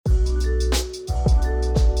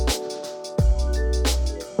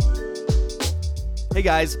Hey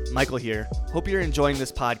guys, Michael here. Hope you're enjoying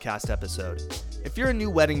this podcast episode. If you're a new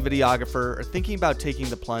wedding videographer or thinking about taking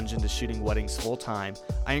the plunge into shooting weddings full time,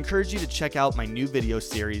 I encourage you to check out my new video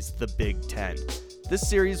series, The Big 10. This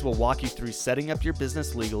series will walk you through setting up your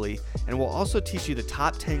business legally and will also teach you the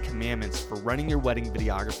top 10 commandments for running your wedding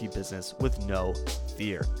videography business with no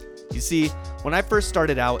fear. You see, when I first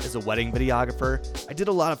started out as a wedding videographer, I did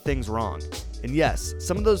a lot of things wrong. And yes,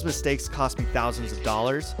 some of those mistakes cost me thousands of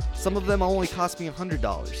dollars, some of them only cost me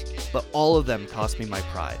 $100, but all of them cost me my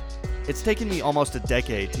pride. It's taken me almost a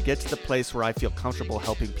decade to get to the place where I feel comfortable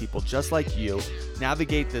helping people just like you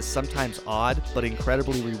navigate this sometimes odd but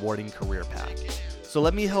incredibly rewarding career path. So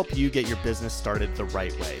let me help you get your business started the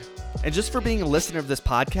right way. And just for being a listener of this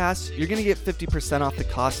podcast, you're going to get 50% off the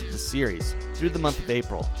cost of the series through the month of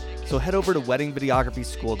April. So head over to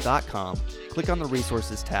weddingvideographyschool.com, click on the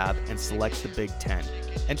resources tab, and select the Big 10.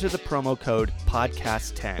 Enter the promo code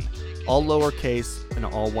podcast10, all lowercase and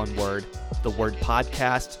all one word, the word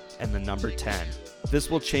podcast and the number 10. This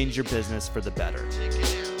will change your business for the better.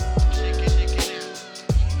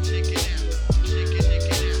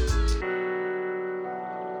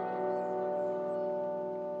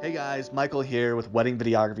 Hey guys, Michael here with Wedding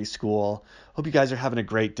Videography School. Hope you guys are having a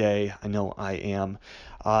great day. I know I am.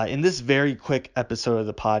 In this very quick episode of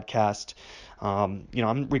the podcast,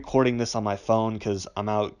 I'm recording this on my phone because I'm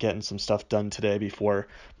out getting some stuff done today before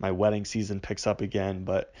my wedding season picks up again.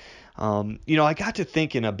 But, I got to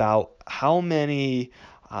thinking about how many,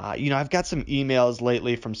 I've got some emails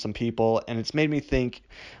lately from some people, and it's made me think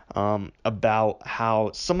about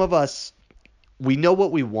how some of us, we know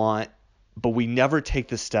what we want, but we never take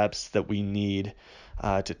the steps that we need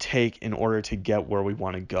to take in order to get where we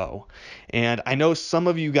want to go. And I know some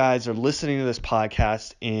of you guys are listening to this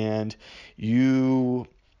podcast and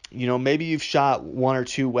maybe you've shot one or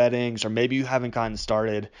two weddings, or maybe you haven't gotten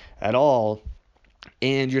started at all,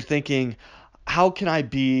 and you're thinking, how can I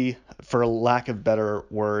be, for lack of better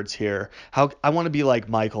words here, how I want to be like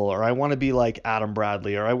Michael, or I want to be like Adam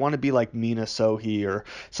Bradley, or I want to be like Mina Sohi, or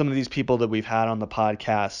some of these people that we've had on the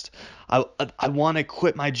podcast. I want to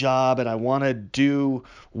quit my job and I want to do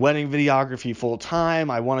wedding videography full time.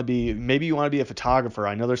 Maybe you want to be a photographer.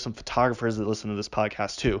 I know there's some photographers that listen to this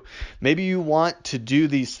podcast too. Maybe you want to do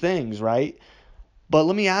these things, right? But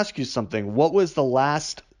let me ask you something. What was the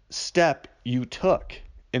last step you took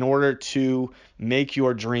in order to make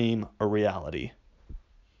your dream a reality?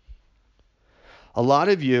 A lot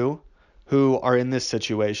of you who are in this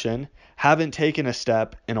situation haven't taken a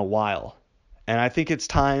step in a while. And I think it's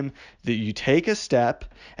time that you take a step.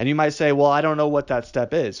 And you might say, well, I don't know what that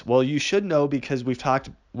step is. Well, you should know, because we've talked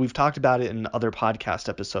about it in other podcast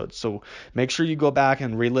episodes. So make sure you go back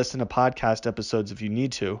and re-listen to podcast episodes if you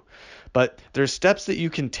need to. But there's steps that you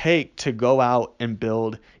can take to go out and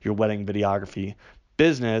build your wedding videography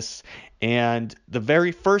business. And the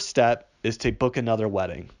very first step is to book another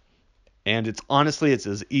wedding. And it's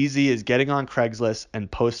as easy as getting on Craigslist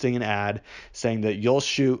and posting an ad saying that you'll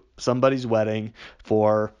shoot somebody's wedding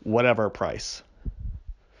for whatever price.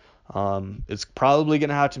 It's probably going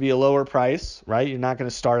to have to be a lower price, right? You're not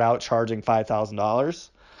going to start out charging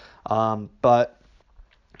 $5,000. But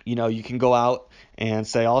you can go out and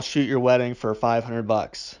say, I'll shoot your wedding for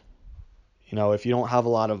 $500. If you don't have a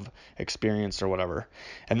lot of experience or whatever.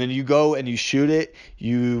 And then you go and you shoot it,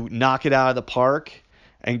 you knock it out of the park.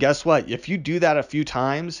 And guess what? If you do that a few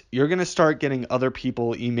times, you're going to start getting other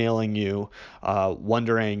people emailing you,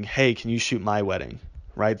 wondering, hey, can you shoot my wedding?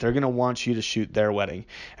 Right? They're going to want you to shoot their wedding.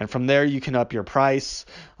 And from there, you can up your price.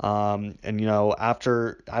 After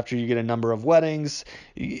you get a number of weddings,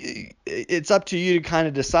 it's up to you to kind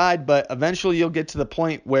of decide. But eventually, you'll get to the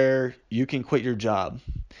point where you can quit your job.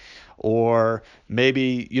 Or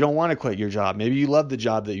maybe you don't want to quit your job. Maybe you love the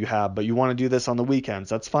job that you have, but you want to do this on the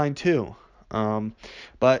weekends. That's fine too.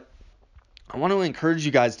 But I want to encourage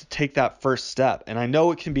you guys to take that first step. And I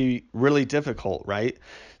know it can be really difficult, right?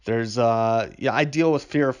 I deal with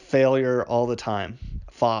fear of failure all the time.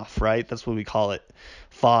 FOF, right? That's what we call it.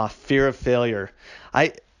 FOF, fear of failure.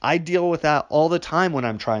 I deal with that all the time when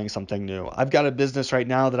I'm trying something new. I've got a business right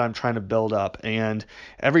now that I'm trying to build up, and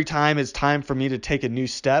every time it's time for me to take a new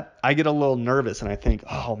step, I get a little nervous and I think,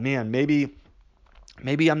 oh man, maybe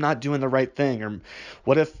I'm not doing the right thing, or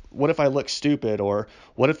what if I look stupid, or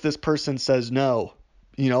what if this person says no?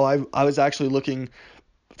 I was actually looking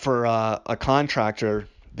for a contractor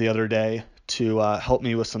the other day to help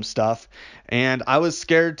me with some stuff, and I was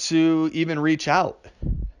scared to even reach out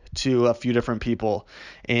to a few different people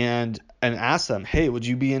and ask them, hey, would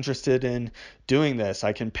you be interested in doing this?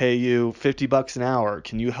 I can pay you $50 an hour.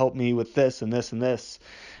 Can you help me with this and this and this?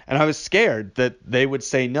 And I was scared that they would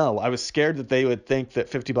say no. I was scared that they would think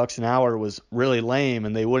that $50 an hour was really lame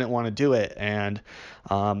and they wouldn't want to do it. And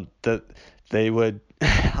that they would,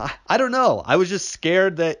 I don't know. I was just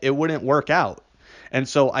scared that it wouldn't work out. And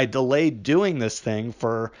so I delayed doing this thing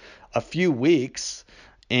for a few weeks.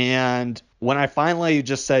 And when I finally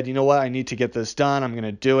just said, you know what, I need to get this done, I'm going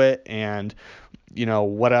to do it. And,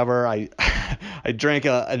 whatever, I drank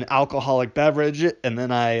an alcoholic beverage and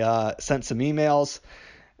then I sent some emails.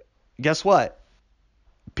 Guess what?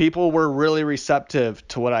 People were really receptive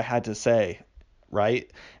to what I had to say, right?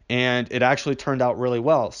 And it actually turned out really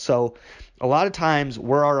well. So a lot of times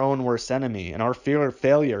we're our own worst enemy, and our fear of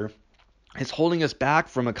failure is holding us back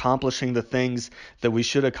from accomplishing the things that we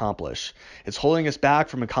should accomplish. It's holding us back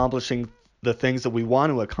from accomplishing the things that we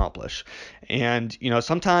want to accomplish. And,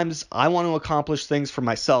 sometimes I want to accomplish things for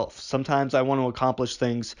myself. Sometimes I want to accomplish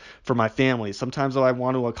things for my family. Sometimes I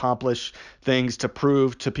want to accomplish things to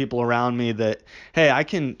prove to people around me that, hey, I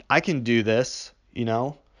can do this,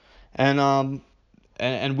 and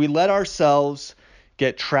we let ourselves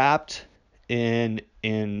get trapped in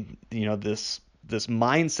this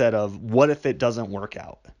mindset of what if it doesn't work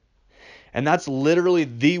out. And that's literally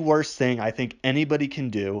the worst thing I think anybody can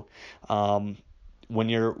do when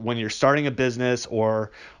you're starting a business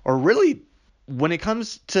or really when it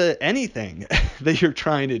comes to anything that you're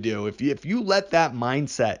trying to do. If you let that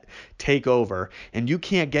mindset take over and you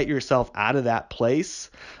can't get yourself out of that place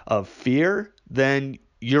of fear, then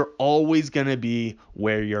you're always going to be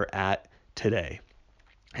where you're at today.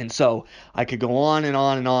 And so I could go on and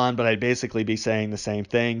on and on, but I'd basically be saying the same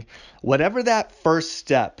thing. Whatever that first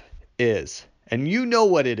step is, and you know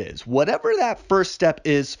what it is, whatever that first step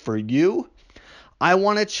is for you, I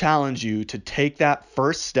want to challenge you to take that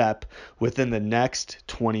first step within the next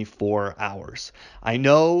 24 hours. I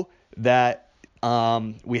know that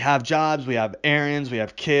we have jobs, we have errands, we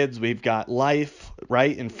have kids, we've got life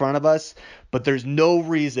right in front of us, but there's no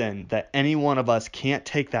reason that any one of us can't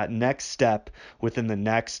take that next step within the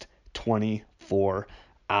next 24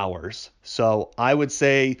 hours. So I would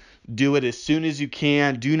say do it as soon as you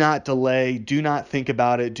can. Do not delay. Do not think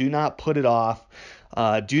about it. Do not put it off.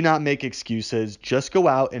 Do not make excuses. Just go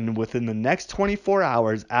out and within the next 24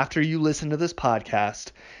 hours after you listen to this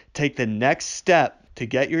podcast, take the next step to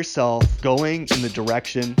get yourself going in the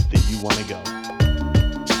direction that you want to go.